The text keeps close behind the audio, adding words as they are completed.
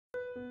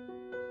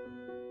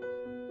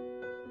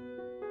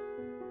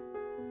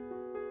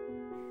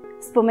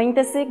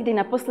Vzpomeňte si, kdy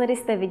naposledy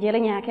jste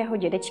viděli nějakého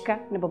dědečka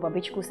nebo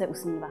babičku se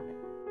usmívat.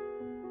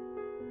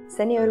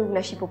 Seniorů v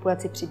naší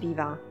populaci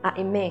přibývá a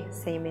i my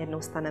se jim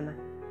jednou staneme.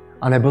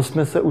 A nebo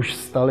jsme se už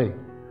stali.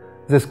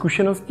 Ze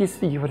zkušeností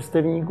svých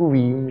vrstevníků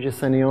vím, že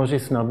seniori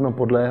snadno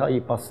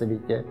podléhají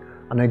pasivitě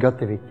a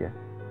negativitě.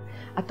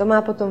 A to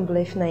má potom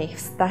vliv na jejich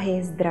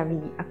vztahy,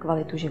 zdraví a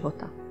kvalitu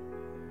života.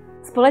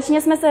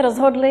 Společně jsme se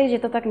rozhodli, že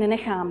to tak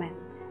nenecháme.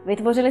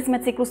 Vytvořili jsme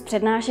cyklus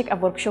přednášek a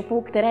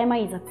workshopů, které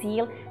mají za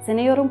cíl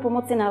seniorům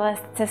pomoci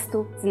nalézt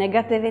cestu z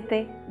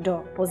negativity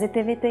do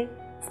pozitivity,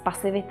 z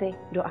pasivity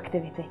do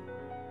aktivity.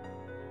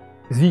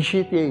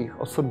 Zvýšit jejich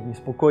osobní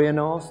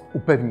spokojenost,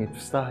 upevnit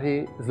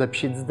vztahy,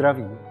 zlepšit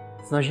zdraví.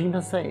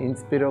 Snažíme se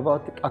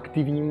inspirovat k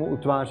aktivnímu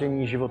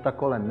utváření života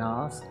kolem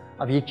nás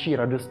a větší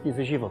radosti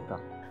ze života.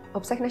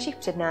 Obsah našich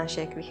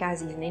přednášek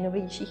vychází z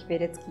nejnovějších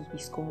vědeckých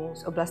výzkumů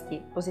z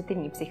oblasti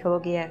pozitivní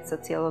psychologie,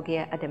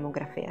 sociologie a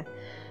demografie.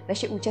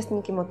 Naše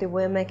účastníky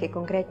motivujeme ke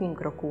konkrétním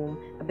krokům,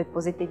 aby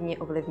pozitivně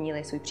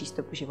ovlivnili svůj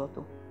přístup k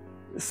životu.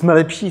 Jsme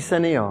lepší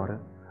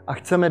senior a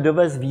chceme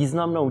dovést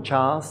významnou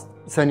část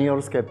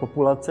seniorské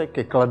populace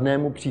ke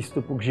kladnému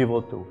přístupu k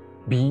životu.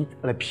 Být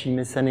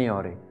lepšími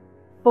seniory.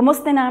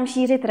 Pomozte nám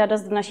šířit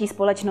radost v naší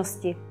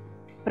společnosti,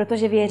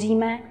 protože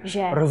věříme,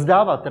 že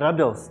rozdávat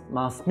radost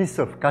má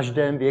smysl v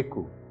každém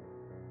věku.